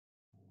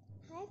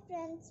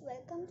friends,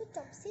 welcome to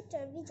Topsy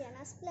Turvy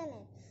Jana's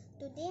Planet.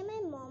 Today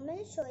my mom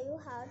will show you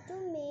how to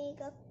make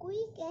a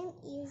quick and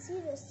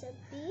easy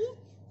recipe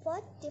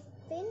for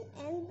tiffin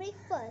and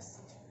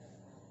breakfast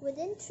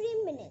within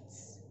 3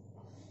 minutes.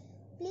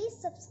 Please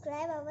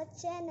subscribe our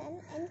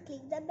channel and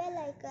click the bell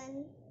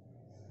icon.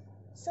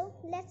 So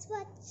let's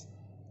watch.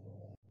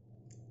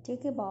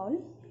 Take a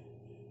bowl,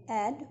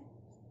 add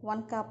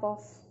 1 cup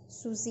of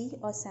suji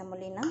or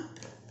semolina.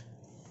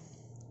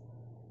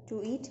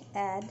 To it,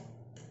 add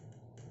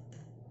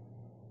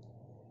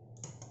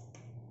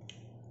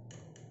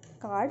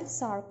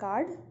sour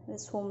curd,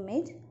 this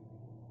homemade,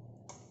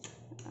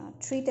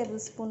 3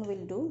 tablespoons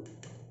will do,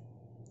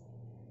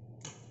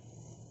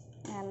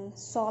 and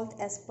salt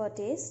as per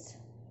taste.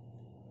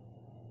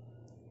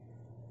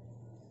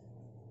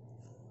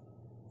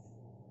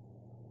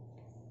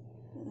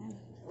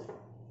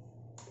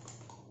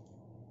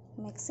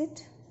 Mix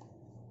it.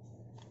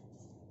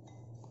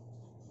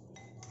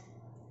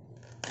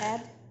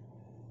 Add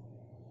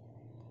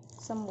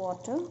some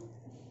water.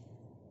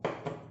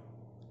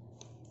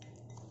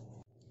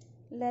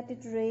 Let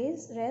it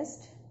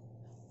rest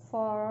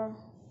for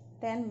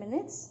 10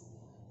 minutes,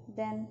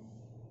 then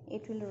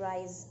it will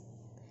rise.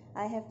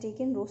 I have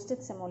taken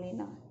roasted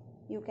semolina.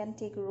 You can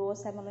take raw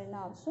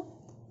semolina also,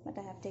 but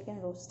I have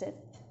taken roasted.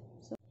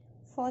 So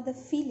for the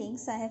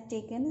fillings, I have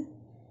taken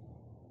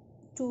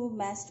 2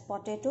 mashed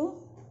potato,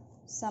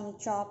 some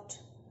chopped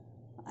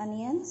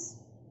onions,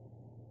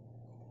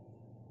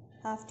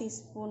 half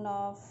teaspoon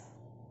of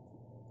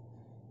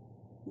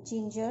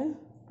ginger,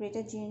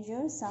 grated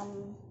ginger,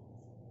 some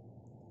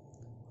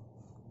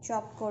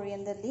chopped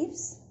coriander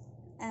leaves,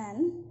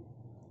 and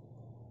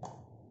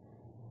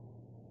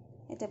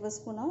a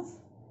tablespoon of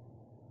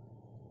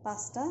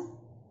pasta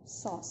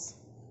sauce.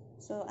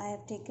 So I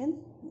have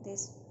taken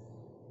this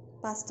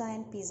pasta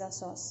and pizza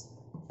sauce.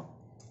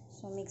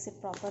 So mix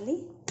it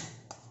properly.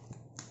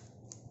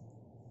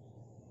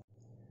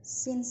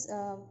 Since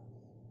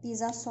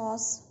pizza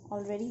sauce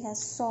already has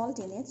salt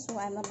in it, so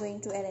I am not going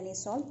to add any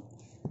salt,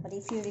 but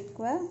if you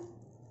require,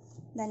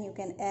 then you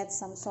can add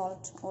some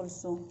salt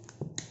also.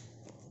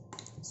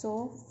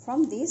 So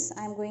from this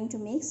I am going to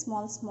make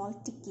small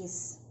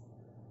tikkis.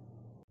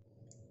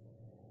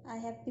 I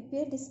have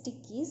prepared these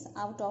tikkis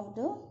out of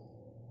the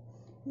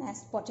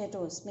mashed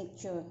potatoes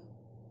mixture.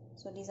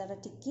 So these are the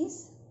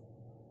tikkis.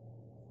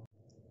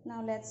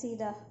 Now let's see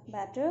the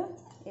batter.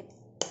 It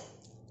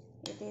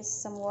is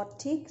somewhat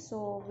thick,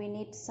 so we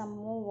need some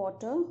more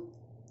water.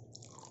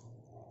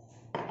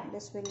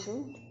 This will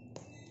do.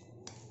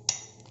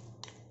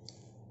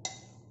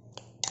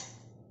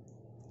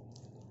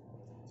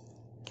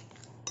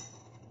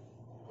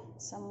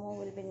 Some more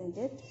will be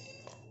needed.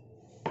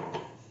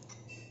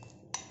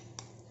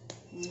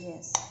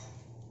 Yes,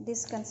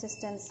 this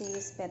consistency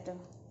is better.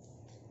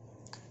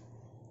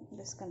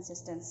 This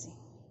consistency.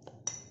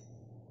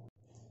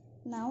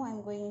 Now I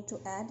am going to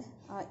add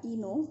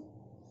ENO,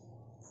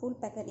 full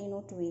packet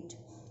ENO to it.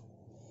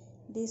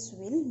 This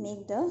will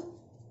make the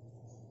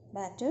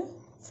batter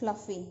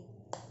fluffy.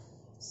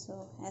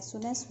 So as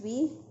soon as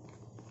we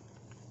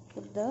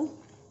put the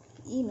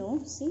ENO,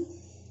 see,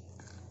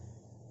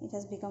 it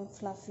has become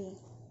fluffy.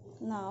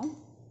 Now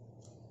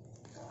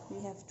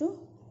we have to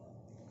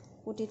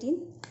put it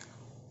in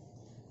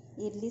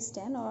idli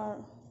stand, or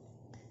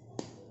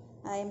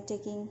I am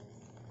taking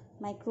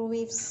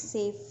microwave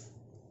safe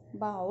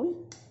bowl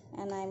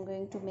and I am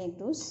going to make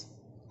those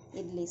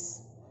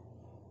idlis.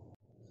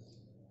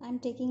 I am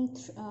taking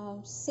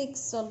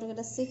 6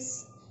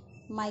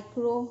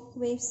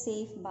 microwave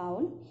safe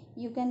bowl.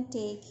 You can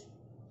take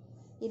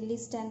idli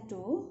stand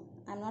too.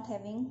 I am not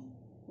having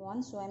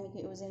one, so I am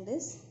using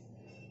this.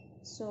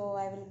 So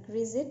I will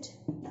grease it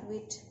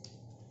with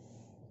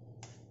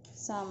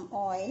some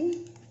oil.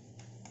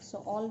 So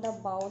all the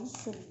bowls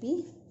should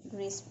be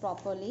greased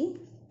properly.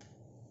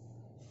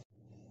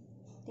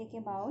 Take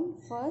a bowl.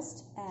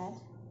 First add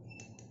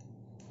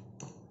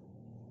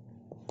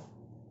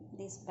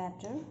this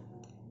batter.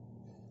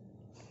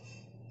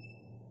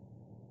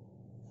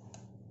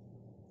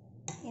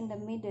 In the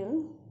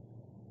middle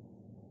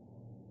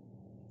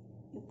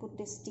you put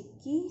this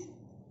tikki,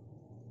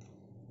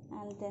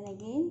 and then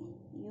again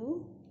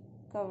you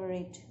cover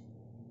it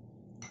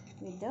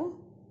with the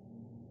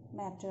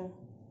batter.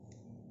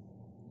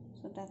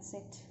 So that's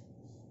it.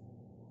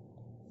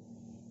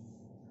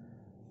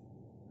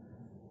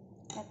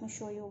 Let me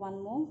show you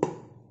one more.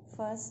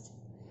 First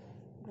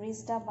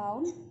grease the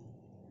bowl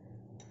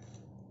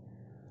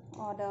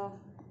or the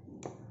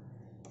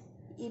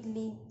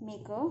idli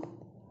maker,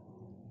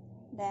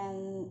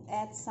 then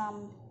add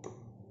some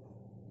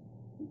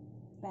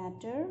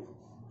batter,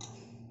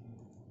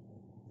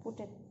 put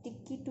a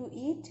tikki to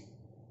it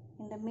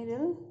in the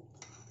middle,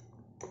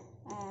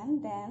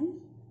 and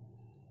then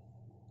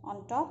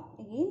on top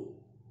again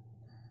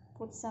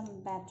put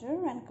some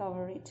batter and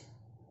cover it.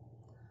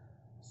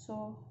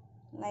 So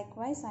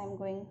likewise I am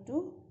going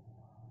to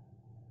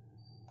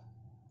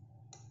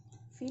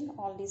fill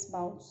all these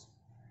bowls.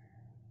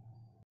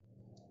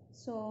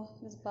 So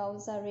these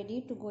bowls are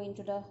ready to go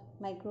into the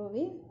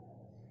microwave.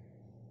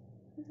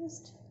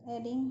 Just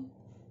adding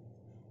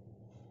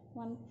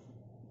one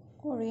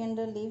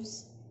coriander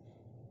leaves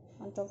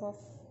on top of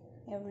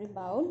every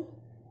bowl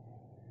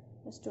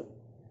just to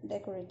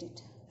decorate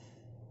it.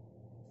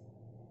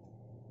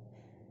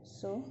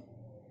 So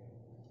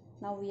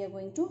now we are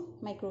going to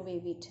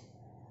microwave it.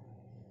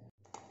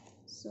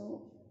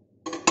 So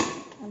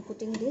I'm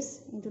putting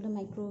this into the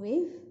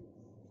microwave.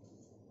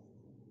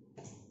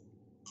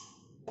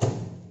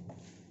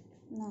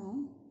 Now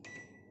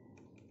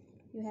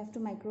you have to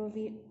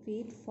microwave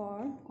it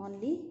for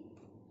only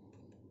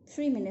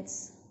 3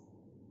 minutes.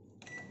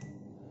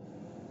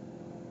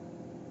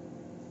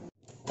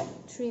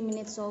 3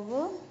 minutes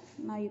over.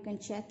 Now you can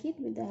check it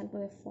with the help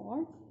of a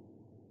fork.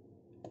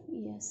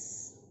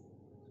 Yes,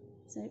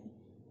 so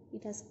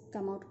it has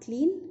come out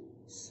clean.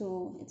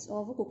 So it's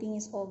over, cooking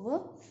is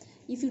over.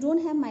 If you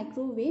don't have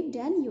microwave,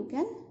 then you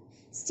can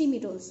steam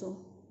it also.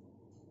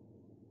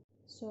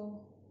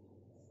 So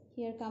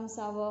here comes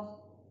our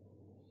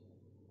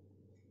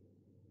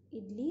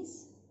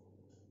idlis.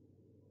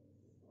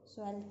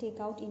 So I'll take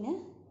out in a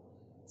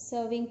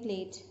serving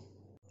plate.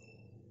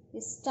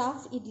 The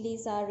stuffed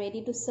idlis are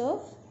ready to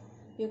serve.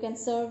 You can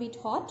serve it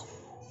hot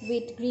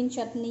with green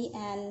chutney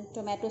and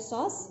tomato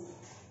sauce.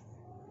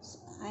 So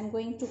I'm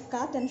going to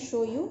cut and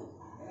show you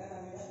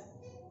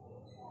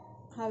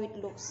how it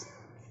looks.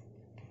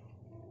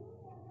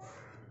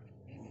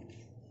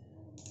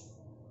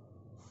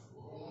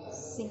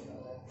 See,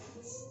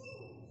 it's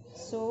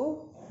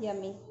so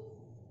yummy.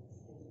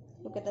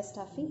 Look at the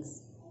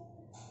stuffings.